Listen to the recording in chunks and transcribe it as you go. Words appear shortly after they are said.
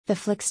The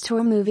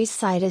Flixtor Movies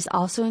site is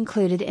also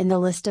included in the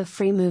list of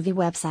free movie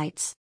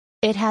websites.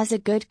 It has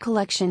a good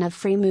collection of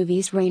free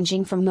movies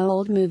ranging from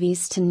old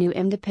movies to new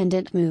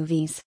independent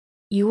movies.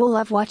 You will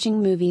love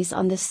watching movies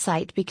on this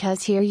site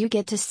because here you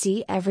get to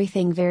see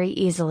everything very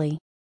easily.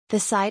 The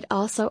site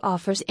also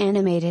offers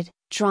animated,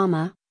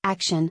 drama,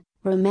 action,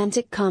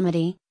 romantic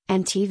comedy,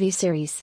 and TV series.